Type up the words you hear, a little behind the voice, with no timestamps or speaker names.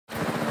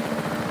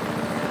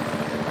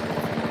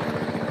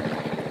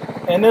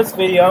In this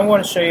video, I'm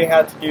going to show you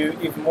how to do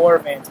even more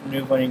advanced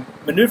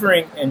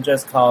maneuvering in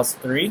Just Cause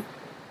 3.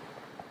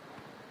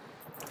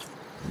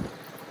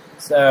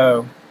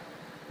 So,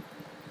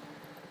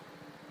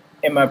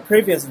 in my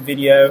previous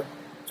video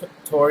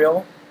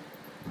tutorial,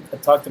 I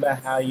talked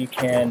about how you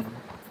can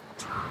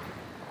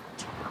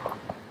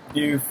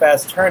do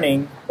fast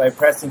turning by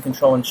pressing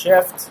Control and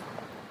Shift,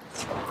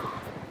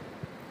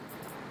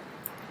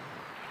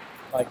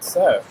 like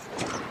so.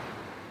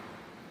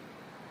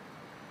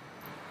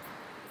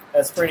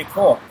 That's pretty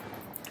cool,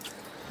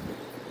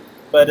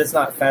 but it's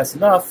not fast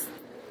enough.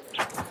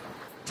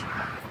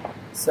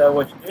 So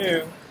what you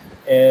do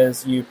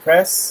is you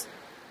press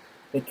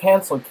the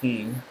cancel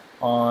key.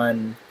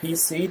 On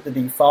PC, the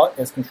default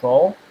is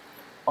Control.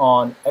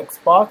 On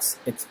Xbox,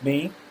 it's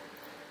B.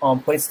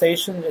 On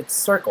PlayStation, it's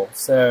circle.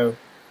 So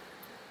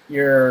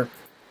you're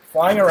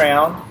flying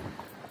around.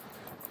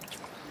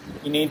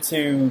 You need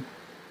to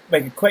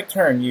make a quick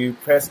turn. You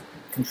press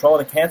Control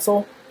to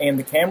cancel, aim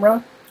the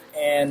camera,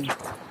 and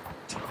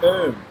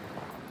boom.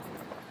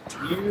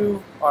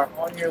 You are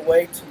on your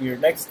way to your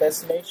next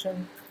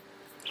destination,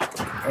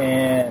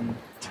 and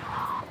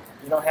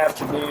you don't have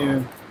to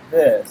do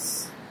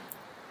this.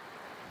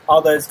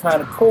 Although it's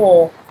kind of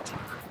cool,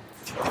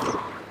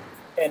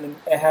 and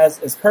it has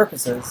its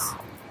purposes,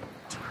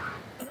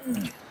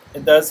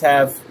 it does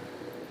have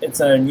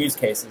its own use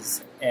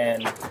cases,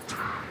 and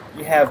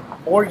you have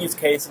more use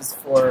cases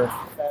for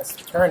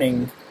fast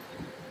turning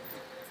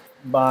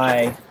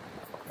by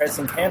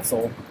pressing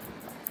cancel.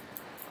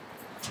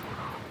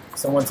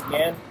 So once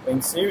again,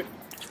 wingsuit,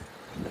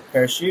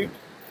 parachute,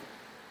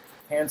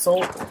 cancel,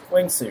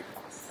 wingsuit.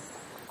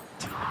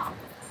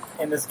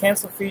 And this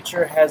cancel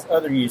feature has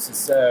other uses,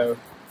 so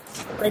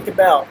think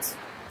about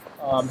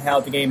how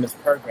the game is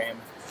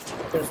programmed.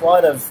 There's a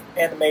lot of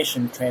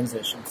animation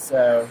transitions,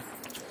 so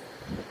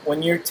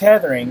when you're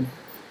tethering,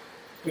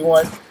 you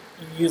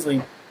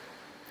usually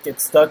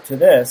get stuck to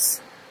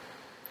this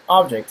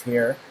object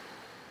here,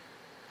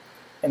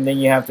 and then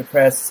you have to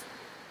press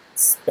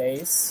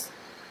space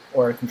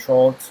or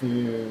Control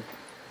to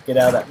get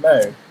out of that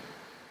mode.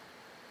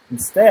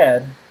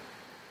 Instead,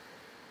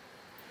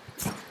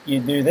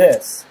 you do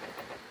this.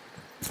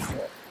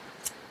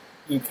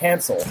 You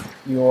cancel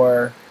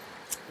your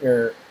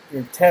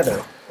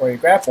tether or your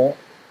grapple,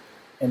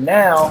 and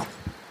now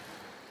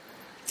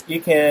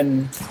you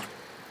can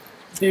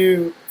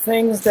do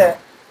things that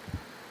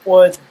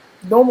would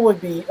normally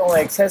be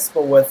only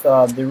accessible with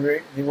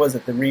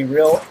the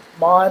Re-Reel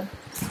mod.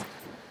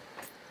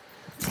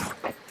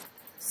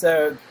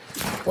 So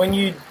when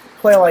you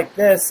play like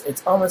this,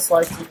 it's almost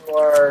like you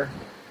are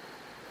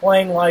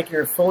playing like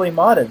you're fully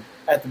modded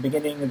at the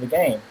beginning of the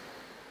game.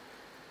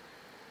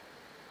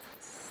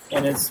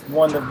 And it's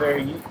one of the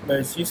very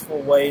most useful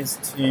ways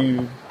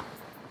to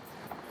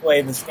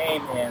play this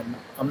game, and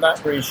I'm not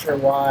very sure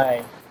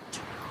why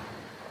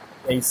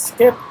they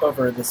skip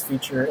over this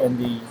feature in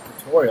the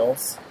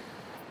tutorials.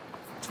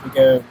 We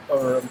go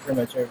over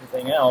pretty much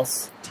everything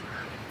else,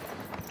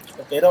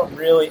 but they don't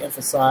really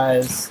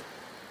emphasize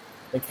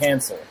the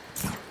cancel.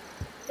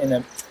 And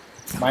it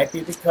might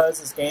be because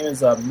this game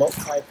is a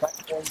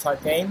multi-platform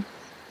type game,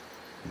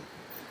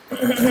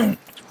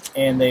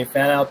 and they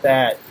found out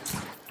that,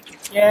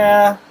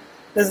 yeah,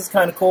 this is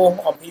kind of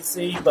cool on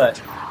PC, but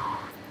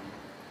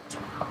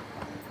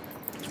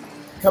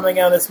coming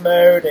out of this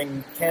mode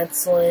and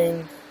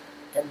canceling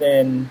and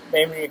then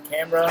naming your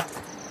camera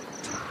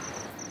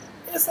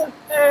isn't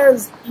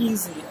as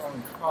easy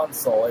on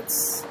console.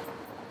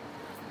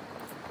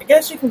 I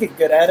guess you can get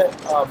good at it.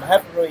 I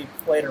haven't really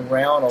played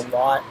around a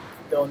lot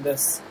doing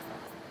this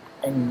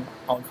on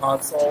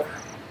console.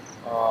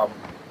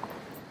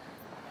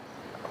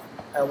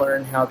 I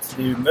learned how to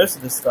do most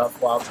of this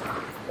stuff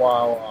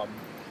while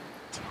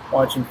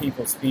watching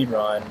people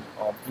speedrun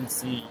on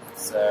PC.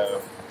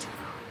 So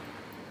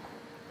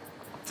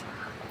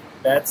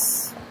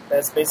that's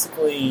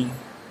basically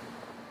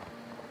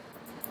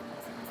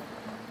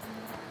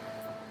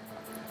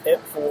it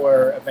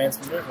for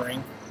advanced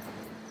maneuvering.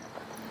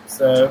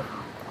 So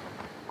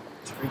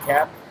to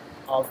recap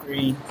all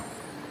three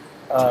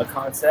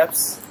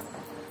concepts: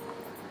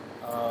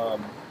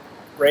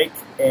 brake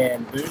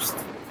and boost.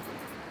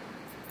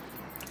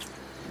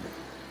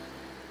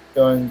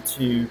 Going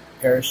to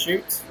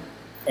parachute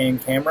and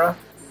camera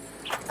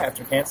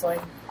after canceling,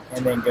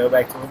 and then go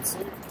back to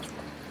wingsuit,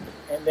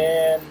 and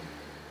then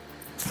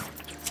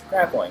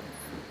grappling.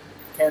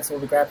 Cancel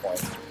the grappling.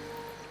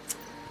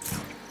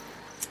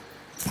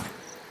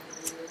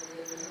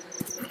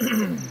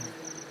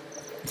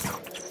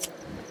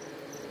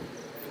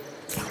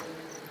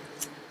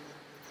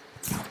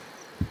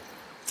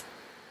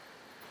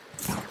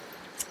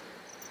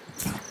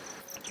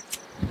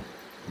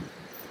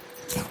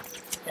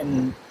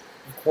 And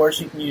of course,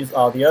 you can use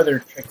all the other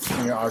tricks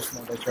in your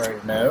arsenal that you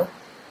already know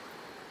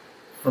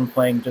from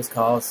playing Just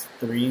Cause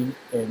 3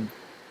 and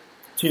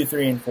 2,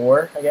 3, and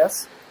 4, I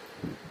guess.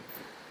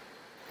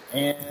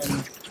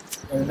 And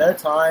in no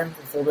time,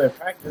 with a little bit of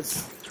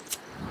practice,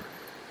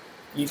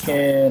 you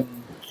can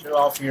show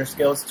off your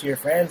skills to your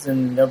friends,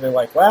 and they'll be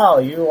like, "Wow,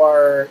 you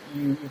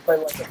play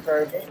like a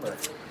pro gamer."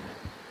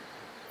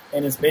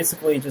 And it's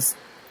basically just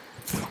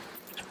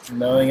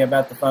knowing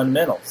about the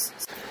fundamentals.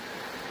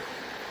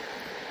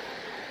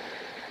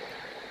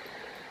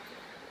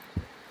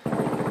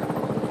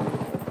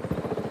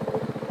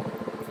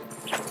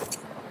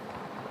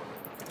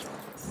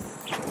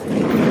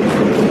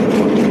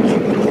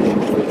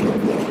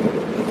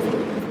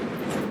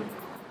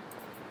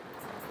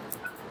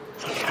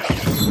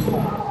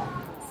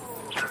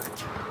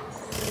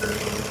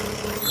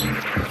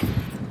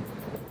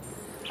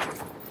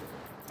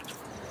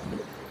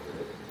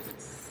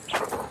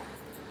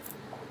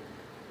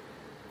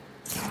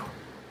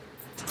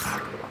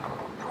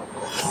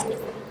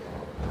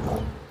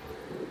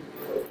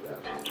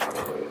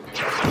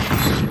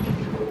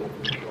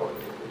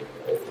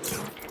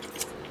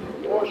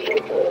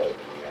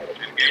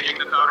 Engaging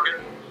the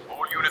target.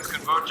 All units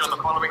converge on the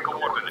following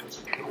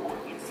coordinates.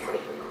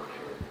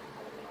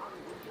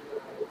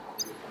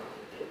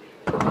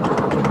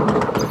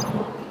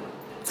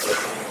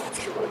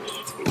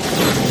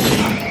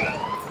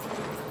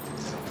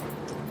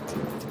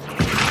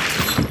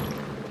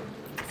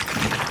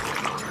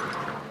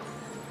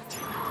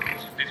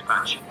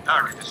 Dispatch.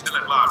 Target is still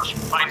at large.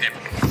 Find him.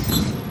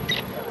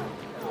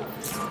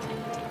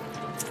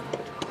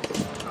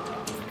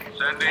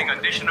 Sending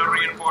additional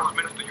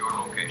reinforcements to your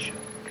location.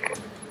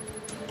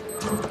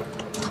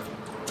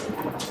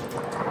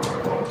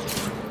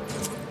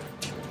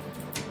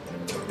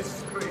 This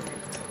is crazy.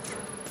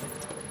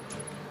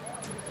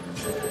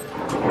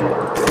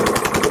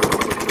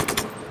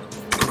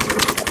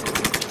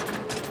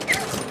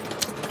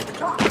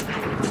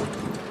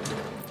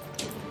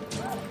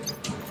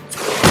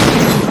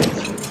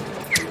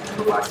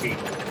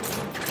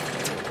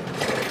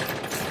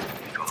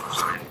 Choppers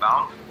are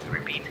inbound.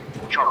 Repeat,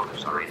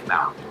 choppers are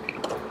inbound.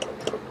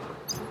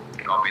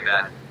 Copy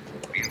that.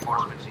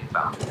 Reinforcements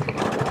inbound.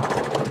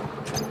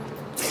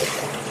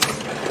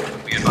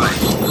 Be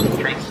advised,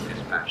 trace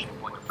dispatch to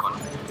point of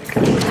contact.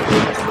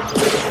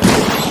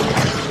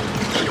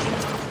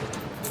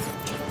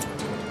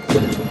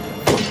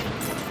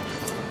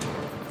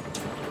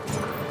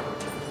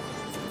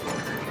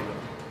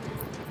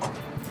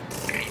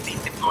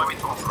 Repeat,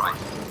 deployment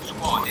authorized.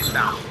 Squad is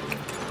down.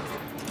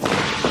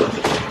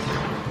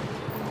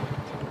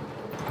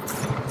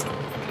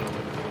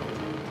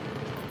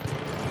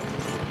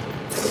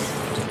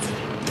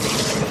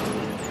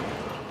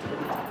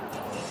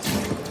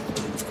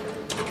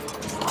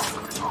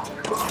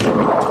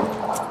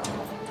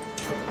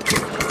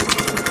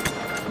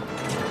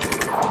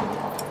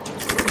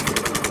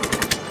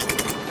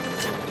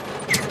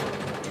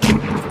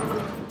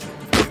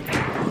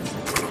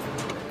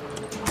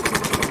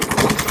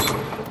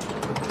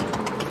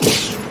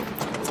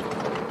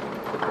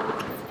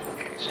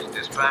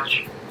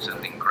 Dispatch,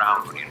 sending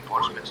ground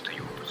reinforcements to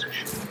you.